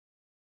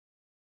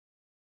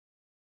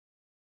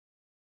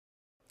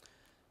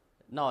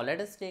Now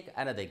let us take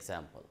another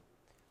example.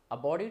 A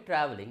body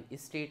traveling a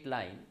straight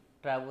line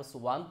travels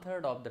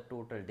 1/3 of the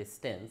total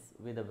distance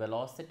with a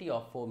velocity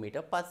of 4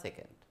 meter per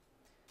second.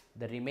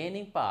 The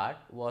remaining part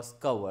was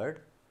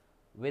covered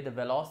with a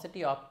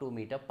velocity of 2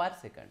 meter per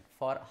second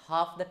for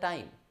half the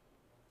time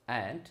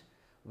and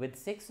with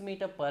 6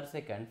 meter per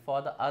second for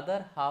the other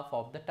half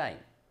of the time.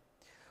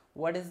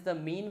 What is the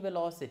mean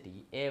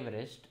velocity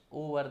averaged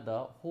over the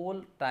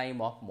whole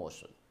time of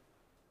motion?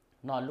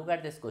 Now look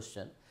at this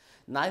question.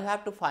 Now you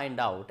have to find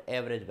out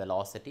average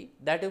velocity,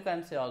 that you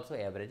can say also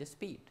average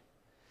speed.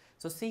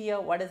 So see here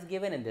what is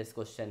given in this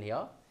question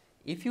here.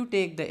 If you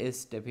take the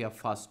step here,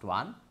 first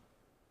one,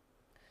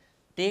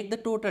 take the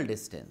total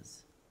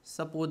distance.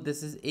 Suppose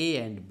this is A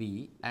and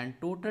B and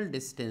total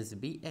distance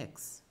be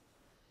x.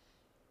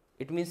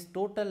 It means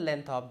total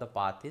length of the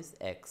path is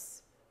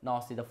x. Now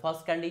see the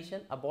first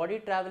condition, a body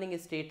traveling a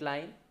straight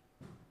line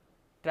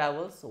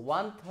travels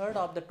 1/3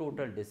 of the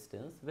total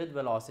distance with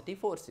velocity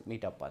 4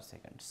 meter per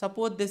second.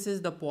 Suppose this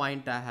is the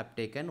point I have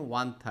taken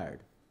 1/3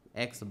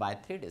 x by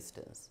 3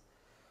 distance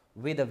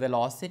with a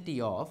velocity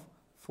of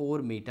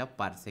 4 meter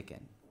per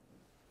second.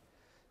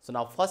 So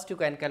now first you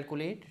can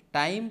calculate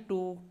time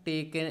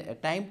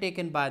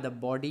taken by the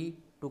body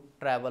to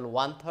travel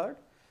 1/3.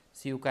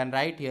 So you can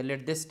write here,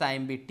 let this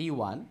time be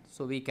t1.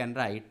 So we can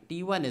write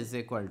t1 is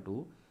equal to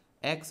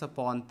x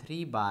upon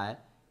 3 by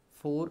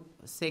 4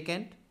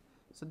 second.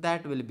 So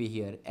that will be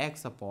here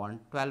x upon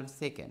 12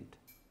 second.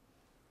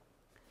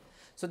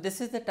 So this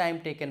is the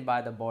time taken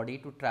by the body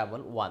to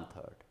travel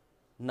 1/3.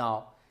 Now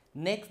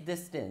next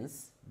distance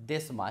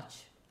this much,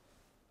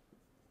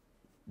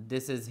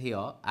 this is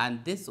here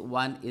and this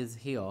one is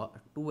here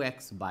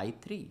 2x by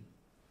 3.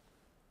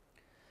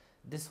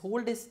 This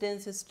whole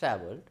distance is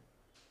travelled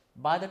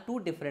by the two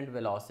different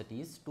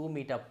velocities 2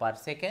 meter per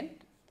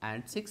second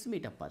and 6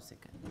 meter per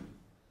second.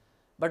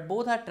 But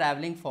both are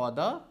travelling for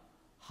the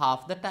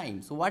half the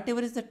time. So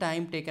whatever is the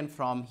time taken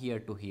from here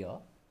to here,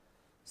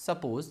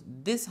 suppose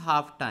this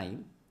half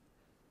time,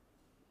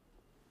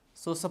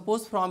 so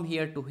suppose from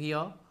here to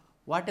here,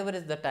 whatever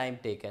is the time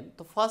taken,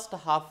 the first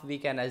half we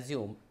can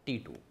assume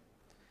t2.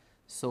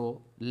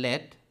 So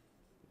let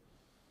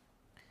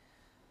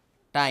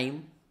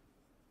time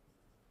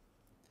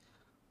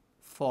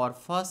for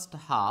first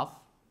half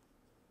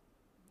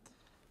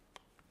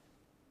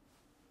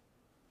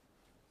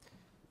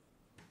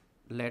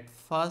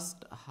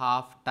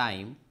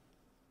time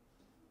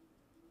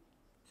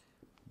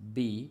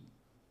be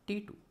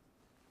t2.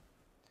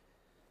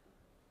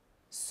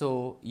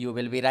 So you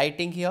will be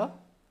writing here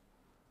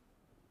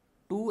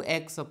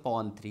 2x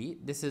upon 3,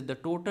 this is the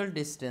total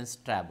distance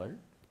travelled,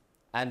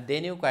 and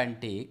then you can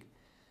take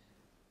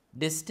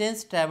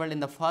distance travelled in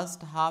the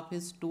first half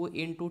is 2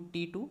 into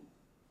t2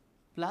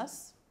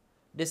 plus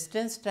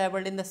distance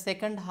travelled in the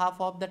second half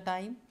of the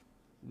time,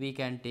 we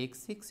can take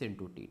 6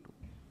 into t2.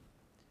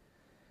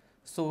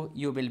 So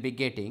you will be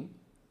getting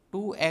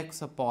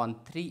 2x upon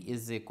 3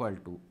 is equal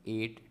to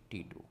 8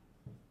 t2.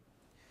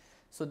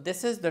 So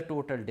this is the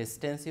total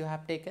distance you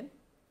have taken,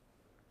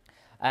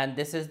 and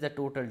this is the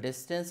total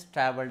distance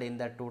travelled in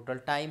the total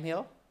time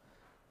here,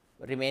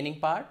 remaining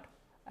part.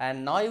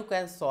 And now you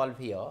can solve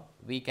here,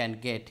 we can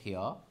get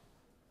here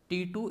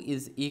t2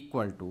 is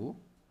equal to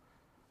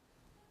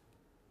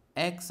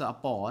x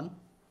upon,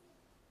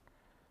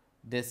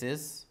 this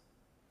is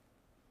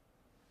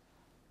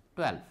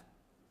 12,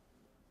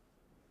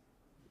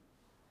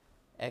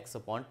 x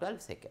upon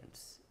 12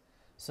 seconds.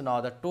 So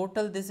now the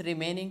total this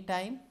remaining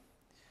time,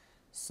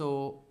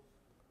 so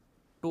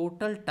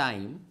total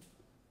time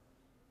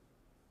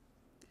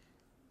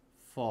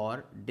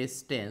for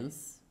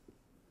distance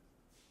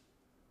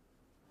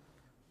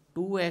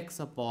 2x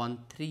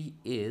upon 3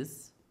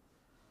 is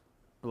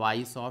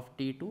twice of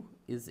t2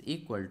 is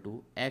equal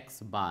to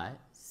x by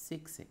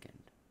 6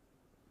 second.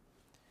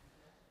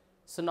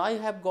 So now you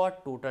have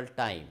got total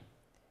time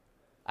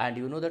and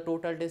you know the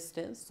total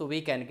distance, so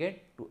we can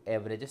get to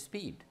average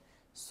speed.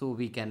 So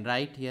we can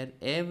write here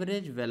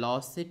average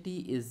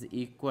velocity is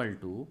equal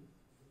to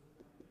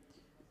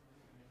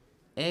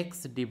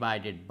x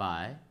divided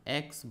by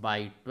x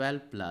by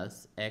 12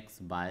 plus x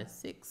by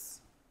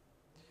 6.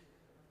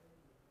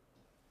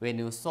 When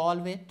you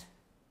solve it,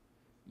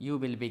 you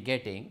will be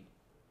getting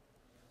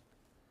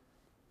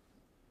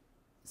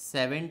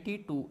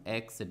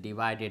 72x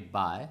divided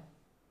by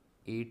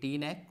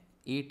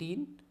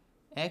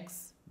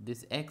 18x,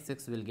 this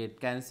x will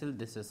get cancelled,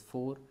 this is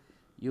 4,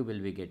 you will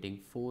be getting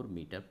 4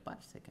 meter per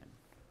second.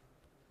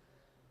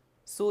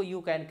 So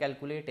you can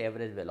calculate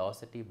average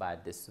velocity by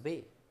this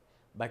way.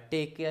 But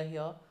take care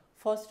here,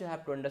 first you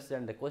have to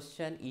understand the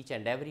question, each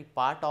and every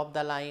part of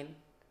the line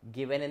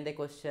given in the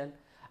question,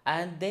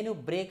 and then you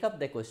break up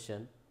the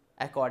question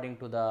according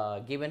to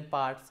the given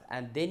parts,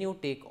 and then you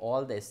take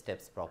all the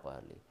steps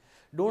properly.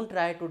 Don't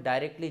try to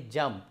directly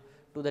jump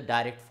to the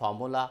direct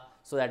formula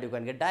so that you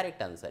can get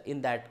direct answer.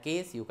 In that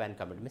case, you can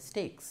commit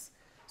mistakes.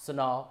 So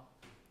now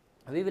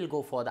we will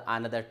go for the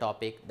another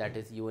topic, that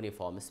is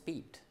uniform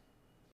speed.